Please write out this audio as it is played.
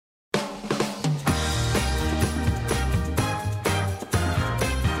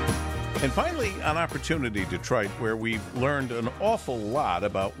And finally, on Opportunity Detroit, where we've learned an awful lot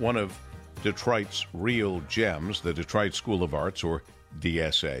about one of Detroit's real gems, the Detroit School of Arts, or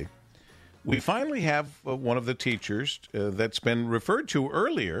DSA. We finally have one of the teachers that's been referred to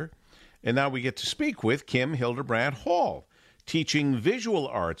earlier, and now we get to speak with Kim Hildebrandt Hall, teaching visual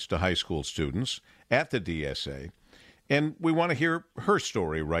arts to high school students at the DSA. And we want to hear her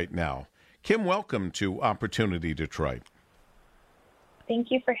story right now. Kim, welcome to Opportunity Detroit. Thank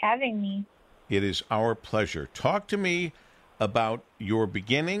you for having me. It is our pleasure. Talk to me about your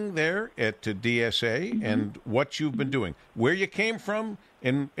beginning there at DSA and what you've been doing, where you came from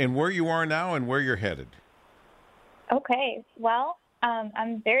and where you are now and where you're headed. Okay. Well,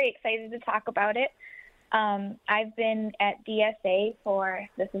 I'm very excited to talk about it. I've been at DSA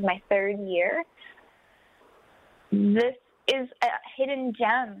this is my third year. This is a hidden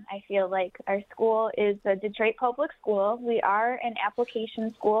gem, I feel like. Our school is a Detroit public school. We are an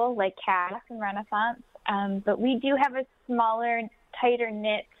application school like Cass and Renaissance, but we do have a smaller,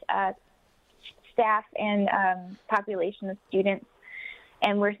 tighter-knit staff and population of students,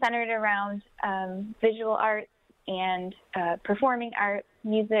 and we're centered around visual arts and performing arts,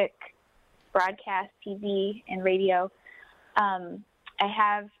 music, broadcast, TV, and radio. I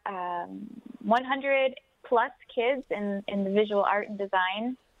have 100 plus kids in the visual art and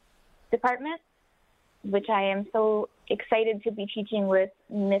design department, which I am so excited to be teaching with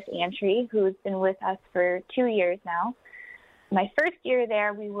Miss Antry, who's been with us for 2 years now. My first year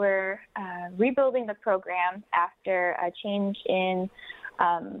there, we were rebuilding the program after a change in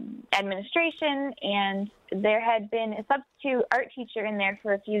administration, and there had been a substitute art teacher in there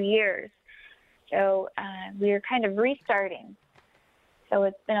for a few years. So we were kind of restarting. So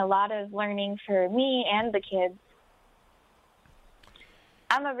it's been a lot of learning for me and the kids.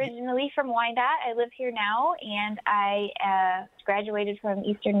 I'm originally from Wyandotte. I live here now, and I graduated from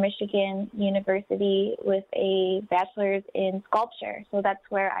Eastern Michigan University with a bachelor's in sculpture. So that's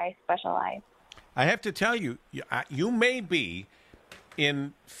where I specialize. I have to tell you, you may be,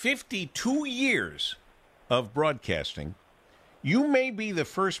 in 52 years of broadcasting, you may be the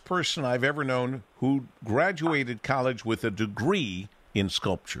first person I've ever known who graduated college with a degree in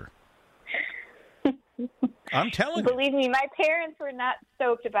sculpture. I'm telling you. Believe me, my parents were not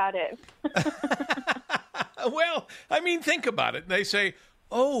stoked about it. Well, I mean, think about it. They say,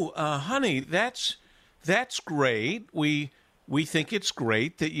 "Oh, honey, that's great. We think it's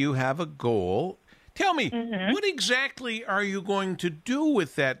great that you have a goal. Tell me, what exactly are you going to do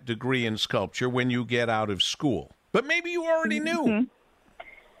with that degree in sculpture when you get out of school?" But maybe you already knew.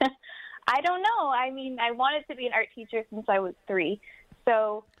 I don't know. I mean, I wanted to be an art teacher since I was 3.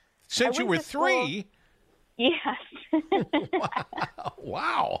 So since you were 3? Yes.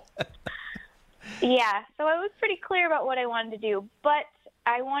 Wow. Yeah, so I was pretty clear about what I wanted to do, but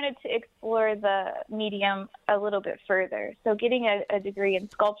I wanted to explore the medium a little bit further. So getting a degree in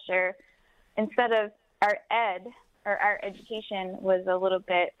sculpture instead of art ed or art education was a little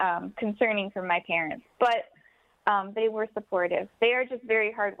bit concerning for my parents, but they were supportive. They are just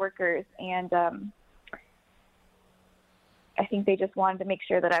very hard workers, and I think they just wanted to make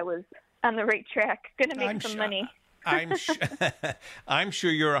sure that I was on the right track, going to make some money. I'm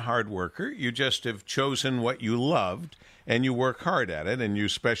sure you're a hard worker. You just have chosen what you loved, and you work hard at it, and you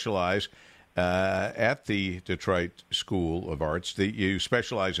specialize at the Detroit School of Arts. You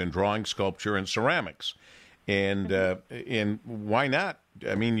specialize in drawing, sculpture, and ceramics. And why not?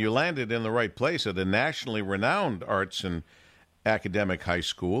 I mean, you landed in the right place at a nationally renowned arts and academic high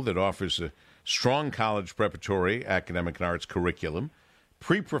school that offers a strong college preparatory academic and arts curriculum,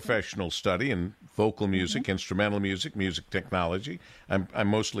 pre-professional study in vocal music, instrumental music, music technology. I'm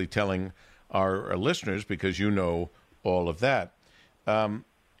mostly telling our listeners because you know all of that.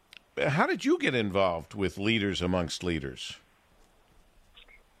 How did you get involved with Leaders Amongst Leaders?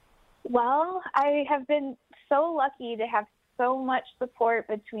 Well, I have been so lucky to have so much support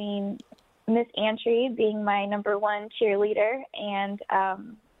between Miss Antry being my number one cheerleader, and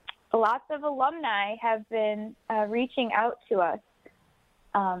lots of alumni have been reaching out to us.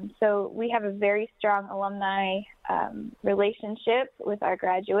 So we have a very strong alumni relationship with our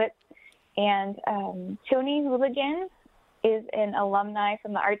graduates. And Tony Hooligan is an alumni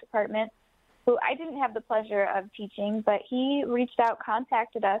from the art department who I didn't have the pleasure of teaching, but he reached out,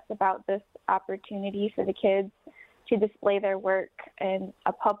 contacted us about this opportunity for the kids to display their work in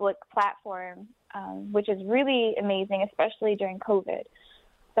a public platform, which is really amazing, especially during COVID.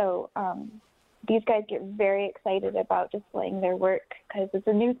 So these guys get very excited about displaying their work because it's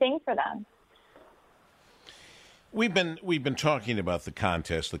a new thing for them. We've been talking about the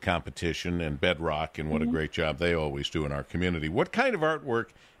contest, the competition, and Bedrock, and what a great job they always do in our community. What kind of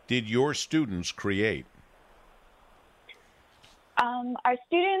artwork did your students create? Our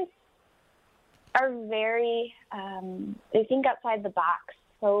students are very, they think outside the box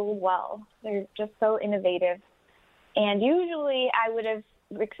so well. They're just so innovative. And usually I would have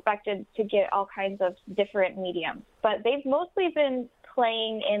expected to get all kinds of different mediums, but they've mostly been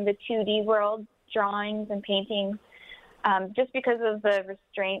playing in the 2D world, drawings and paintings, just because of the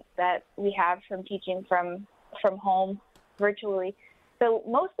restraints that we have from teaching from home virtually. So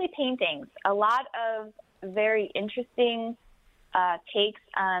mostly paintings, a lot of very interesting takes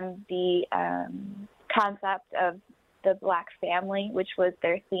on the concept of the Black family, which was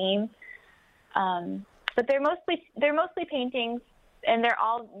their theme. But they're mostly paintings, and they're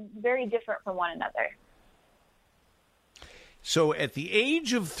all very different from one another. So at the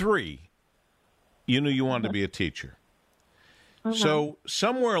age of 3, you knew you wanted to be a teacher. Mm-hmm. So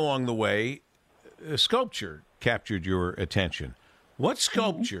somewhere along the way, sculpture captured your attention. What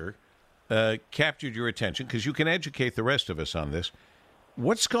sculpture captured your attention? Because you can educate the rest of us on this.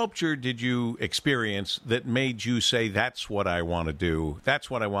 What sculpture did you experience that made you say, that's what I want to do? That's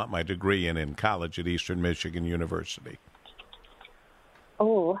what I want my degree in college at Eastern Michigan University?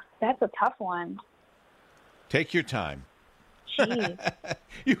 Oh, that's a tough one. Take your time. Jeez.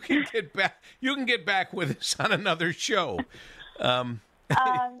 You can get back with us on another show. I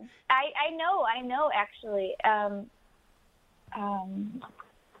know actually.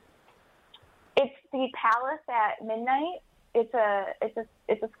 It's the Palace at Midnight. It's a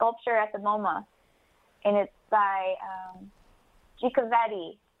sculpture at the MoMA, and it's by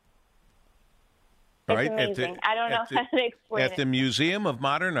Giacovetti. All it's right, amazing. I don't know how to explain it. At the Museum of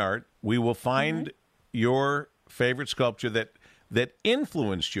Modern Art, we will find your favorite sculpture that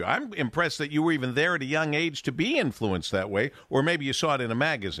influenced you. I'm impressed that you were even there at a young age to be influenced that way, or maybe you saw it in a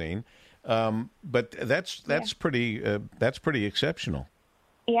magazine. But that's pretty exceptional.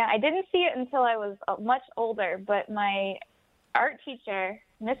 Yeah, I didn't see it until I was much older, but my art teacher,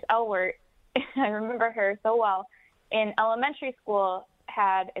 Miss Elwert, I remember her so well, in elementary school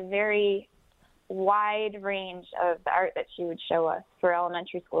had a very wide range of the art that she would show us for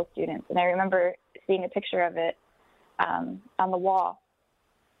elementary school students. And I remember seeing a picture of it on the wall.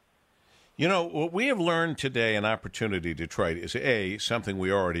 You know, what we have learned today in Opportunity Detroit is, A, something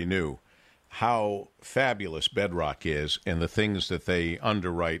we already knew, how fabulous Bedrock is and the things that they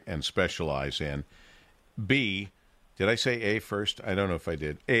underwrite and specialize in. B, did I say A first? I don't know if I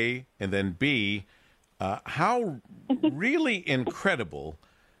did. A, and then B, how really incredible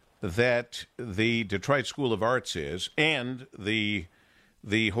that the Detroit School of Arts is, and the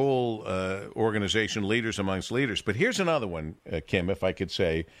whole organization, Leaders Amongst Leaders. But here's another one, Kim, if I could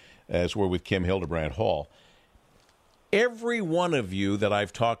say, as we're with Kim Hildebrand Hall. Every one of you that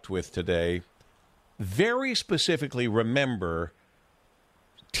I've talked with today very specifically remember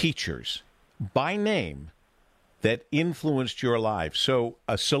teachers by name that influenced your life. So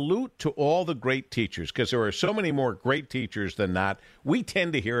a salute to all the great teachers, because there are so many more great teachers than not. We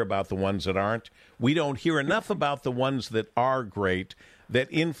tend to hear about the ones that aren't. We don't hear enough about the ones that are great, that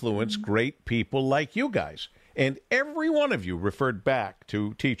influence great people like you guys. And every one of you referred back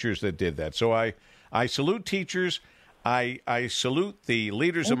to teachers that did that. So I salute teachers. I salute the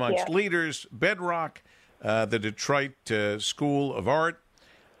Leaders Amongst Leaders, Bedrock, the Detroit School of Art,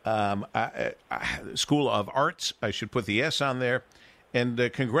 School of Arts. I should put the S on there.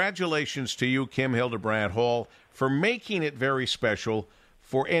 And congratulations to you, Kim Hildebrand Hall, for making it very special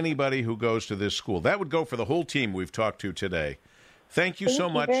for anybody who goes to this school. That would go for the whole team we've talked to today. Thank you so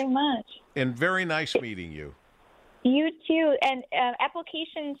much. Thank you very much. And very nice meeting you. You too. And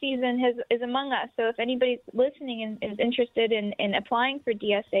application season is among us. So if anybody's listening and is interested in applying for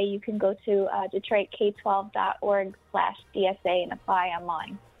DSA, you can go to DetroitK12.org/DSA and apply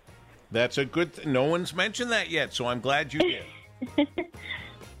online. That's a good no one's mentioned that yet, so I'm glad you did.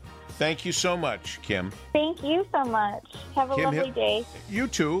 Thank you so much, Kim. Thank you so much. Have a lovely day. You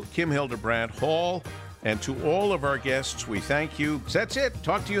too, Kim Hildebrand Hall. And to all of our guests, we thank you. That's it.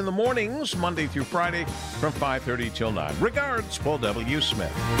 Talk to you in the mornings, Monday through Friday, from 5:30 till 9. Regards, Paul W.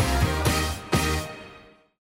 Smith.